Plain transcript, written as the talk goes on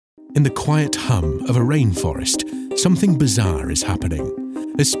In the quiet hum of a rainforest, something bizarre is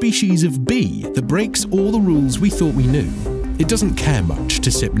happening. A species of bee that breaks all the rules we thought we knew. It doesn't care much to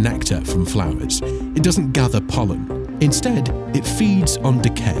sip nectar from flowers. It doesn't gather pollen. Instead, it feeds on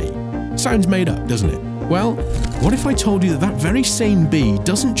decay. Sounds made up, doesn't it? Well, what if I told you that that very same bee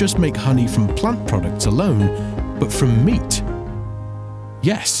doesn't just make honey from plant products alone, but from meat?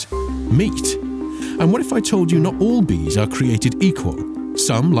 Yes, meat. And what if I told you not all bees are created equal?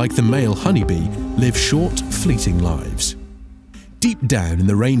 Some, like the male honeybee, live short, fleeting lives. Deep down in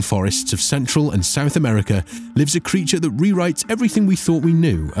the rainforests of Central and South America lives a creature that rewrites everything we thought we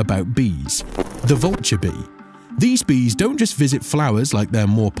knew about bees: the vulture bee. These bees don't just visit flowers like their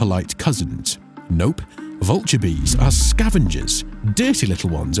more polite cousins. Nope, vulture bees are scavengers, dirty little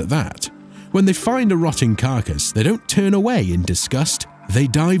ones at that. When they find a rotting carcass, they don't turn away in disgust, they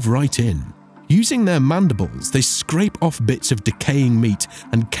dive right in. Using their mandibles, they scrape off bits of decaying meat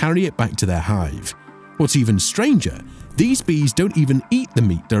and carry it back to their hive. What's even stranger, these bees don't even eat the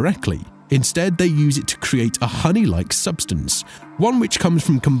meat directly. Instead, they use it to create a honey-like substance, one which comes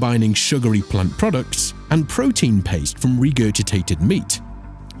from combining sugary plant products and protein paste from regurgitated meat.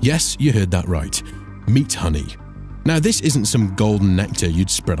 Yes, you heard that right, meat honey. Now, this isn't some golden nectar you'd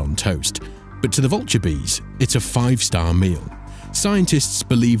spread on toast, but to the vulture bees, it's a 5-star meal. Scientists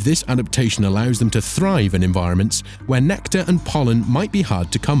believe this adaptation allows them to thrive in environments where nectar and pollen might be hard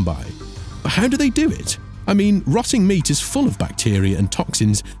to come by. But how do they do it? I mean, rotting meat is full of bacteria and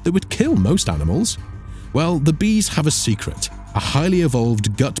toxins that would kill most animals. Well, the bees have a secret, a highly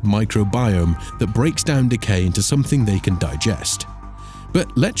evolved gut microbiome that breaks down decay into something they can digest.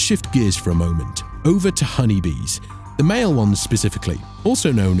 But let's shift gears for a moment, over to honeybees, the male ones specifically,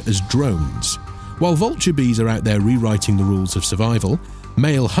 also known as drones. While vulture bees are out there rewriting the rules of survival,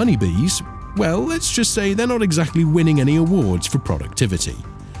 male honeybees, well, let's just say they're not exactly winning any awards for productivity.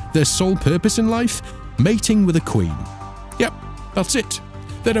 Their sole purpose in life? Mating with a queen. Yep, that's it.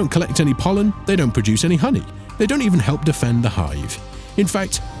 They don't collect any pollen, they don't produce any honey, they don't even help defend the hive. In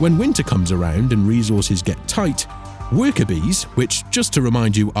fact, when winter comes around and resources get tight, worker bees, which, just to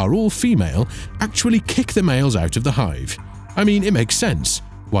remind you, are all female, actually kick the males out of the hive. I mean, it makes sense.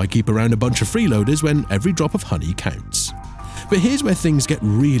 Why keep around a bunch of freeloaders when every drop of honey counts? But here's where things get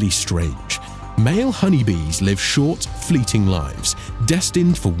really strange. Male honeybees live short, fleeting lives,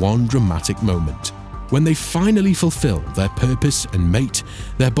 destined for one dramatic moment. When they finally fulfill their purpose and mate,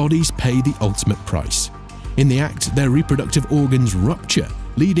 their bodies pay the ultimate price. In the act, their reproductive organs rupture,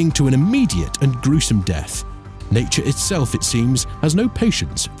 leading to an immediate and gruesome death. Nature itself, it seems, has no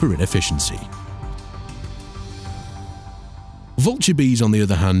patience for inefficiency. Vulture bees, on the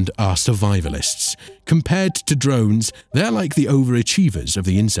other hand, are survivalists. Compared to drones, they're like the overachievers of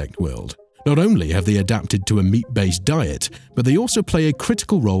the insect world. Not only have they adapted to a meat-based diet, but they also play a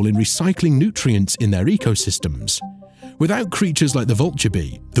critical role in recycling nutrients in their ecosystems. Without creatures like the vulture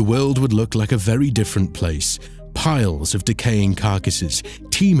bee, the world would look like a very different place. Piles of decaying carcasses,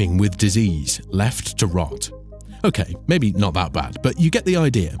 teeming with disease, left to rot. Okay, maybe not that bad, but you get the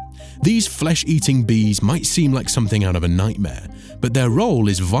idea. These flesh-eating bees might seem like something out of a nightmare, but their role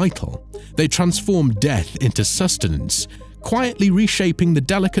is vital. They transform death into sustenance, quietly reshaping the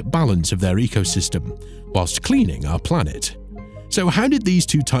delicate balance of their ecosystem, whilst cleaning our planet. So how did these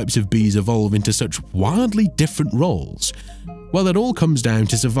two types of bees evolve into such wildly different roles? Well, it all comes down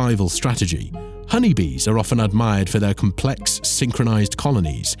to survival strategy. Honeybees are often admired for their complex, synchronized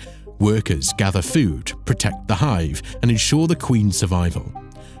colonies. Workers gather food, protect the hive, and ensure the queen's survival.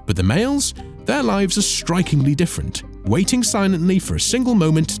 But the males? Their lives are strikingly different, waiting silently for a single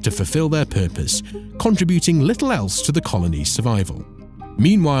moment to fulfill their purpose, contributing little else to the colony's survival.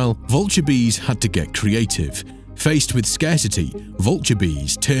 Meanwhile, vulture bees had to get creative. Faced with scarcity, vulture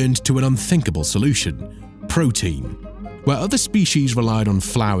bees turned to an unthinkable solution: protein. Where other species relied on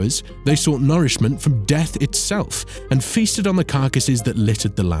flowers, they sought nourishment from death itself and feasted on the carcasses that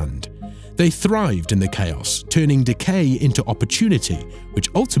littered the land. They thrived in the chaos, turning decay into opportunity, which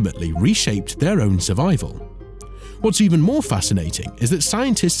ultimately reshaped their own survival. What's even more fascinating is that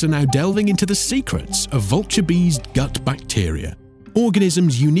scientists are now delving into the secrets of vulture bees' gut bacteria,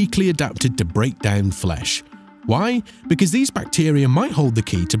 organisms uniquely adapted to break down flesh. Why? Because these bacteria might hold the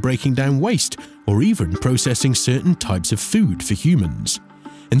key to breaking down waste or even processing certain types of food for humans.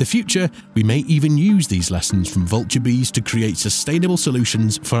 In the future, we may even use these lessons from vulture bees to create sustainable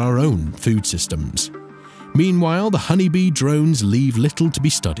solutions for our own food systems. Meanwhile, the honeybee drones leave little to be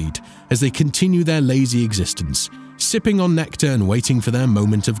studied as they continue their lazy existence, sipping on nectar and waiting for their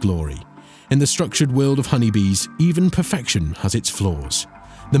moment of glory. In the structured world of honeybees, even perfection has its flaws.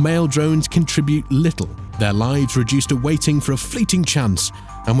 The male drones contribute little, their lives reduced to waiting for a fleeting chance,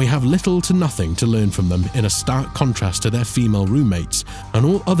 and we have little to nothing to learn from them, in a stark contrast to their female roommates and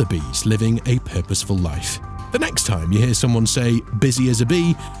all other bees living a purposeful life. The next time you hear someone say, busy as a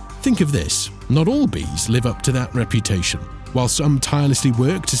bee, think of this: not all bees live up to that reputation. While some tirelessly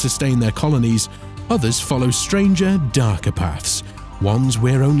work to sustain their colonies, others follow stranger, darker paths, ones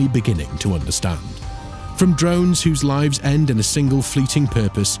we're only beginning to understand. From drones whose lives end in a single fleeting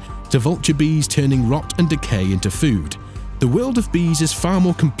purpose, to vulture bees turning rot and decay into food, the world of bees is far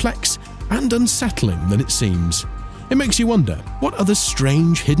more complex and unsettling than it seems. It makes you wonder what other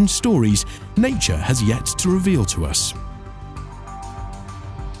strange hidden stories nature has yet to reveal to us.